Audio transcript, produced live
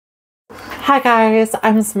Hi guys,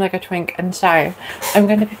 I'm Smugger Twink and today I'm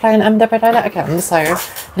going to be playing DBD again, so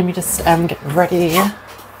let me just get ready.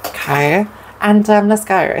 Okay, and let's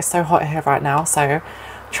go. It's so hot here right now, so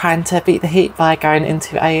trying to beat the heat by going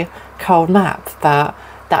into a cold map, but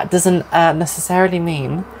that doesn't necessarily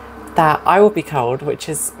mean that I will be cold, which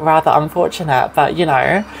is rather unfortunate, but you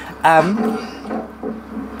know,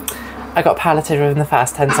 I got palleted within the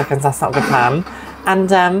first 10 seconds, that's not a good plan. And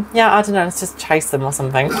yeah, I don't know, let's just chase them or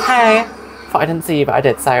something. Hey! Thought I didn't see you, but I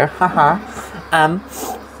did, so haha.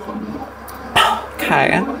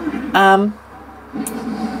 Okay.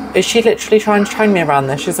 Is she literally trying to train me around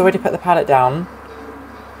this? She's already put the pallet down.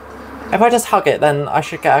 If I just hug it, then I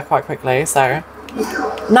should get her quite quickly, so.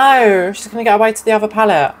 No! She's gonna get away to the other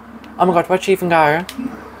pallet. Oh my god, where'd she even go?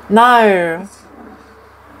 No!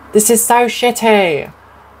 This is so shitty!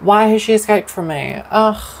 Why has she escaped from me?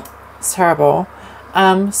 Ugh, it's terrible.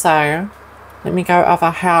 So, let me go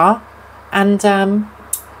over here. And,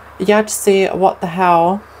 yeah, to see what the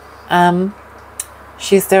hell,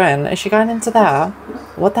 she's doing. Is she going into there?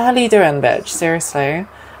 What the hell are you doing, bitch? Seriously.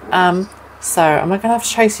 So, am I gonna have to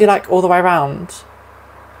chase you, like, all the way around?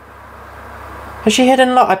 Has she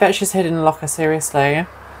hidden lock? I bet she's hidden a locker, seriously.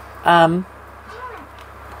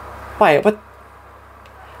 Wait, where'd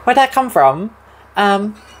that come from?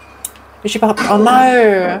 Is she behind? Oh,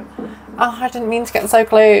 no! Oh, I didn't mean to get so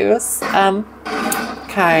close.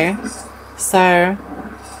 Okay. So,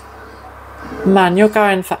 man, you're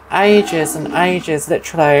going for ages and ages,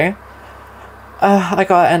 literally. I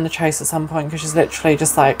gotta end the chase at some point because she's literally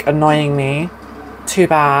just like annoying me. Too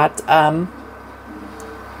bad.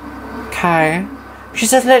 Okay. She's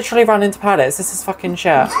just literally run into pallets. This is fucking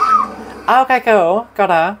shit. Okay, cool. Got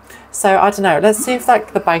her. So, I don't know. Let's see if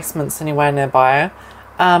like the basement's anywhere nearby.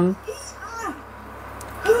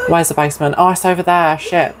 Where's the basement? Oh, it's over there.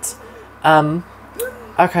 Shit.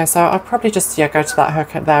 Okay, so I'll probably just, yeah, go to that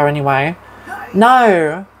hook there anyway.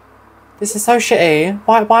 No! This is so shitty.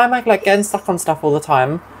 Why am I, like, getting stuck on stuff all the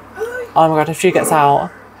time? Oh my god, if she gets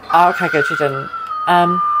out. Oh, okay, good, she didn't.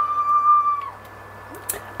 I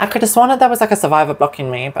could have sworn that there was, like, a survivor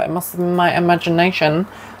blocking me, but it must have been my imagination.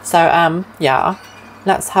 So, yeah.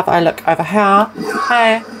 Let's have a look over here.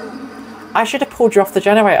 Hey. I should have pulled you off the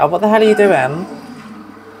generator. What the hell are you doing?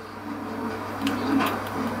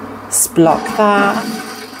 Just block that.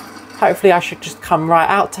 Hopefully I should just come right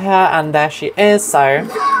out to her, and there she is, so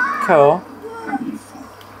cool.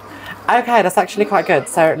 Okay, that's actually quite good.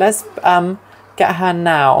 So let's get her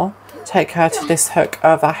now, take her to this hook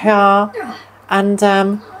over here, and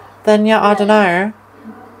then yeah, I don't know.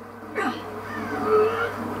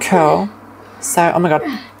 Cool. So, oh my god,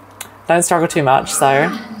 don't struggle too much. So,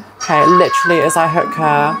 okay, literally as I hook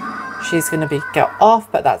her, she's going to get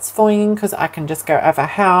off, but that's fine because I can just go over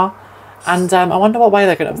here. And I wonder what way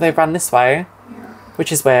they run this way,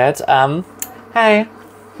 which is weird. Hey.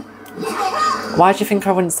 Why do you think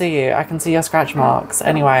I wouldn't see you? I can see your scratch marks.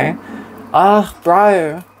 Anyway. Ugh,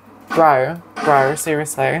 bro. Bro,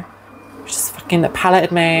 seriously. She just fucking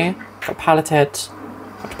palleted me. Got palleted.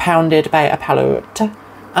 Got pounded by a pallet.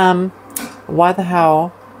 Why the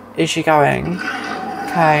hell is she going?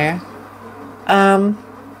 Okay.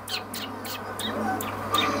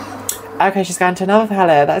 Okay, she's going to another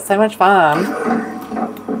pallet. That's so much fun.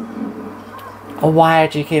 Why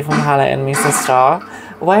do you keep on palleting me, sister?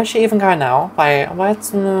 Where is she even going now? Wait,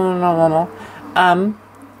 where's... No.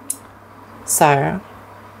 So...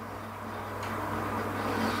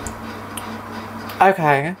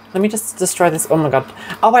 Okay, let me just destroy this. Oh my god.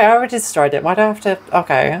 Oh wait, I already destroyed it. Why do I have to...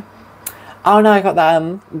 Okay. Oh no, I got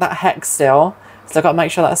that hex still. So I've got to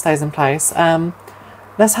make sure that stays in place.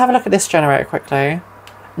 Let's have a look at this generator quickly.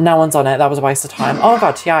 No one's on it. That was a waste of time. Oh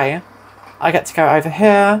god, yay. I get to go over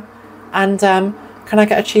here. And can I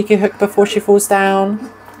get a cheeky hook before she falls down?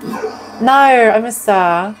 No, I missed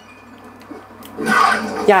her.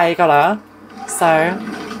 Yeah, you got her. So,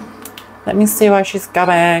 let me see where she's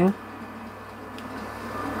going.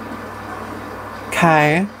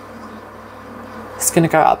 Okay. Just going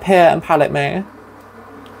to go up here and pallet me.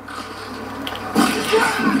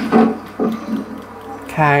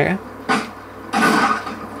 Okay.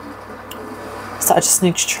 So I just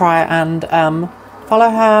need to try and follow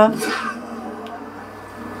her.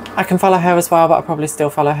 I can follow her as well, but I'll probably still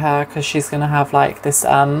follow her because she's going to have like this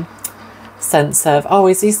sense of, oh,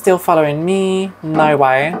 is he still following me? No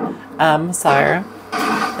way. So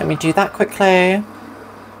let me do that quickly.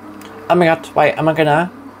 Oh my god, wait, am I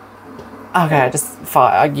gonna... Okay, I just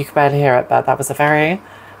fart. You can barely hear it, but that was a very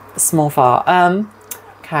small fart.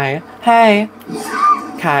 Okay. Hey.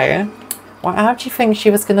 Okay. Well, how do you think she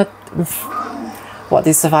was gonna... What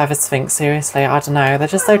these survivors think, seriously, I don't know. They're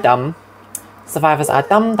just so dumb. survivors are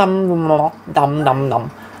dumb,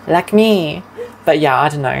 like me. But yeah, I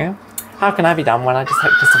don't know. How can I be dumb when I just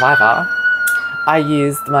hooked a survivor? I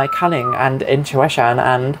used my cunning and intuition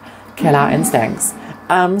and killer instincts.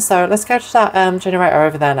 So let's go to that generator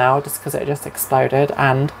over there now, just because it just exploded,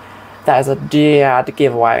 and that is a dead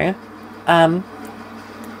giveaway.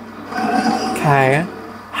 Okay.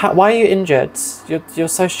 Why are you injured? You're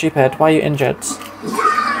so stupid. Why are you injured?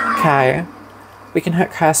 Okay. We can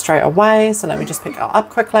hook her straight away, so let me just pick her up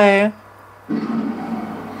quickly.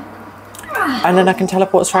 And then I can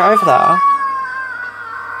teleport straight over there.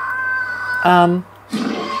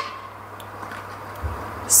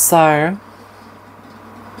 So...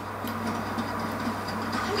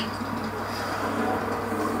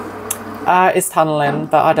 it's tunneling,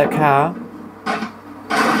 but I don't care.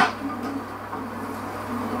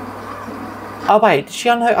 Oh wait, did she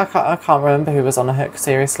unhook? I can't remember who was on a hook,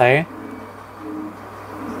 seriously.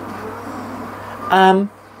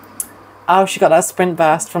 Oh, she got that sprint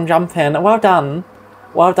burst from jumping. Well done.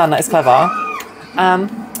 Well done, that is clever.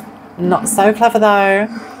 Not so clever though.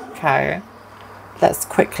 Okay. Let's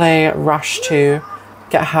quickly rush to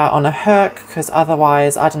get her on a hook, because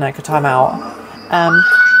otherwise, I don't know, it could time out.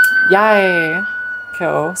 Yay.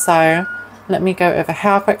 Cool. So, let me go over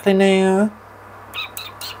here quickly now.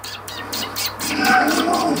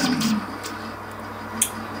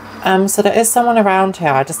 So there is someone around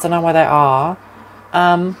here. I just don't know where they are.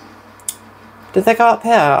 Did they go up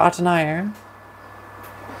here? I don't know.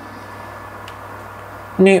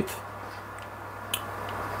 Nope.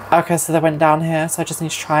 Okay, so they went down here. So I just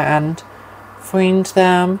need to try and find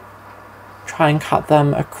them. Try and cut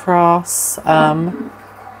them across.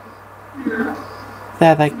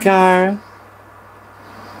 There they go.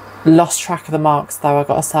 Lost track of the marks though, I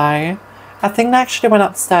gotta say. I think they actually went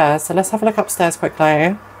upstairs. So let's have a look upstairs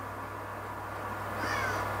quickly.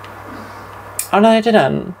 Oh no, they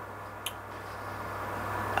didn't.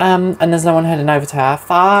 And there's no one heading over to her.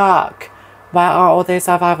 Fuck! Where are all these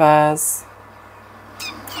survivors?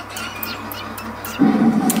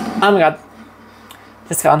 Oh my god.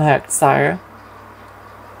 Just got unhooked, so...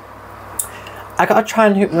 I gotta try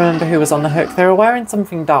and remember who was on the hook. They were wearing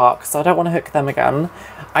something dark, so I don't want to hook them again.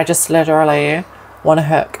 I just literally want to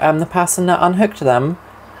hook the person that unhooked them.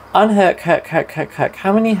 Unhook, hook, hook, hook, hook.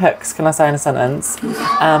 How many hooks can I say in a sentence?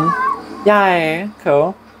 Yay,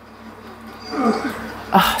 cool.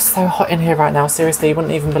 Oh, it's so hot in here right now, seriously, you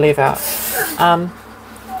wouldn't even believe it.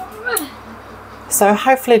 So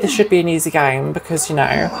hopefully this should be an easy game, because, you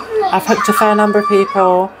know, I've hooked a fair number of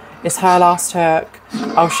people. It's her last hook.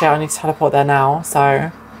 Oh shit, I need to teleport there now,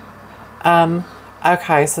 so...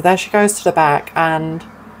 okay, so there she goes to the back, and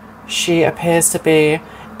she appears to be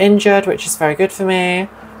injured, which is very good for me.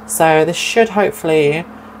 So this should hopefully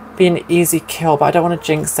be an easy kill, but I don't want to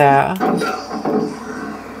jinx it.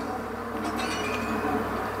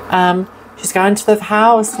 She's going to the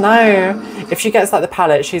house. No. If she gets like the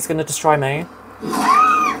pallet, she's going to destroy me.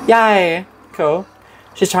 Yay. Cool.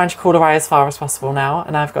 She's trying to crawl away as far as possible now,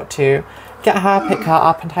 and I've got to get her, pick her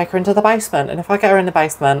up, and take her into the basement. And if I get her in the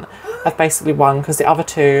basement, I've basically won, because the other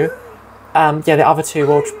two, the other two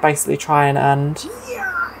will basically try and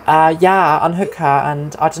unhook her,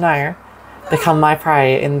 and I don't know, become my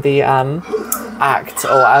prey in the act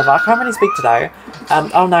or whatever. I can't really speak today.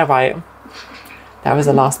 Oh no, right. That was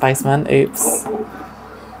the last basement. Oops.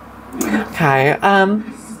 Okay.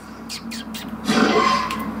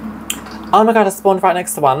 Oh my god, I spawned right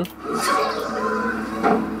next to one.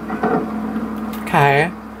 Okay.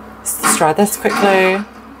 Let's destroy this quickly.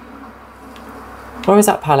 Where was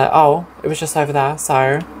that pallet? Oh, it was just over there,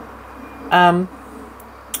 so...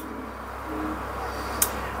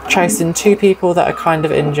 chasing two people that are kind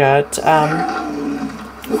of injured.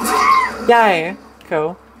 Yay!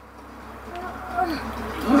 Cool.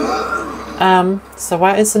 So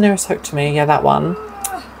where is the nearest hook to me? Yeah, that one.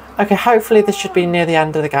 Okay, hopefully this should be near the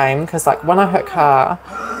end of the game, because like when I hook her,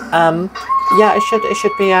 yeah, it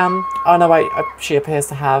should be, oh no wait, she appears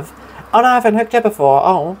to have, oh no, I haven't hooked her before.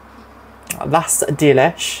 Oh, that's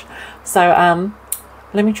delish. So,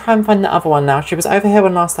 let me try and find the other one now. She was over here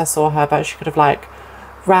when last I saw her, but she could have like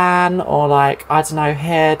ran or like, I don't know,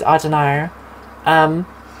 hid, I don't know.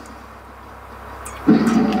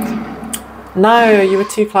 No, you were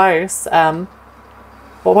too close.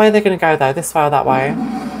 What way are they going to go though? This way or that way?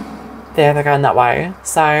 There, they're going that way.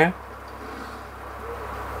 So,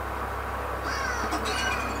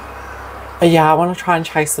 yeah, I want to try and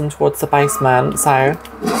chase them towards the basement. So,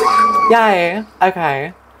 yay.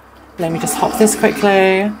 Okay. Let me just hop this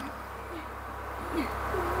quickly.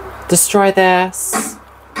 Destroy this.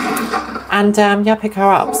 And, yeah, pick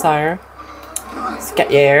her up. So, let's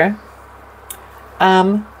get you.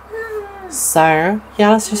 So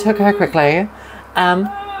yeah, let's just hook her quickly.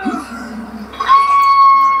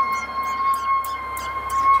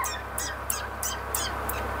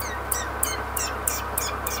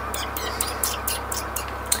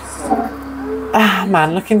 Ah,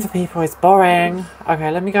 man, looking for people is boring. Okay,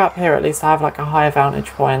 let me go up here. At least I have like a higher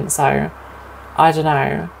vantage point, so I don't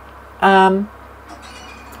know.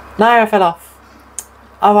 No, I fell off.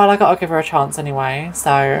 Oh well, I gotta give her a chance anyway,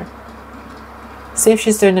 so see if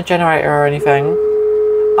she's doing a generator or anything.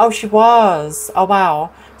 Oh, she was. Oh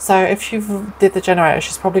wow. So if she did the generator,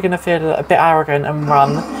 she's probably gonna feel a bit arrogant and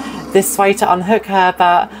run this way to unhook her,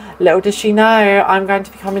 but little does she know I'm going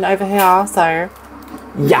to be coming over here, so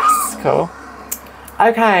yes, cool.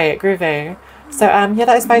 Okay, groovy. So yeah,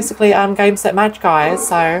 that is basically game set match, guys.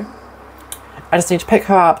 So I just need to pick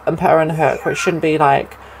her up and put her on a hook, which shouldn't be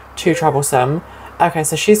like too troublesome. Okay,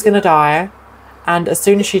 so she's gonna die, and as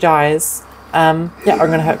soon as she dies, yeah, I'm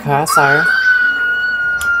gonna hook her. So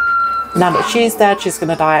now that she's dead, she's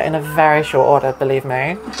gonna die in a very short order, believe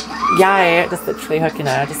me. Yay, just literally hooking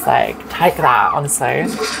her, just like take that, honestly.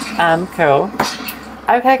 Cool.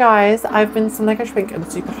 Okay guys, I've been some Lego Schwink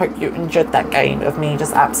and super hope you enjoyed that game of me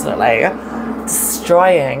just absolutely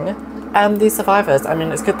destroying these survivors. I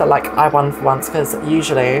mean, it's good that like I won for once, because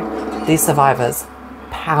usually these survivors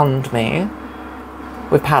pound me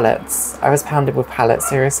with pallets. I was pounded with pallets,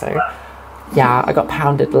 seriously. Yeah, I got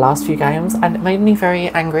pounded the last few games and it made me very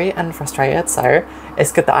angry and frustrated, so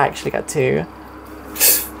it's good that I actually get to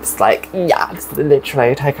just like, yeah, just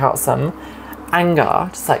literally take out some anger,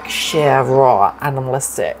 just like sheer raw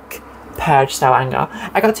animalistic purge style anger.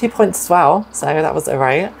 I got 2 points as well, so that was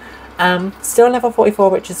alright. Still level 44,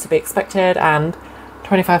 which is to be expected, and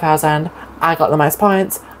 25,000. I got the most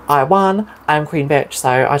points. I won. I'm queen bitch, so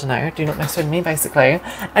I don't know, do not mess with me basically.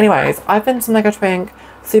 Anyways, I've been some Lego Twink.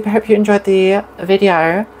 Super hope you enjoyed the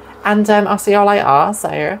video, and I'll see y'all later,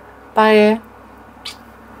 so bye.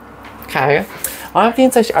 Okay, I'm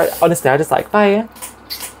being so honestly, I just like bye.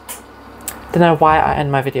 Don't know why I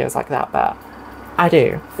end my videos like that, but I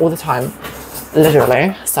do all the time,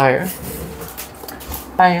 literally. So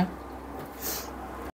bye.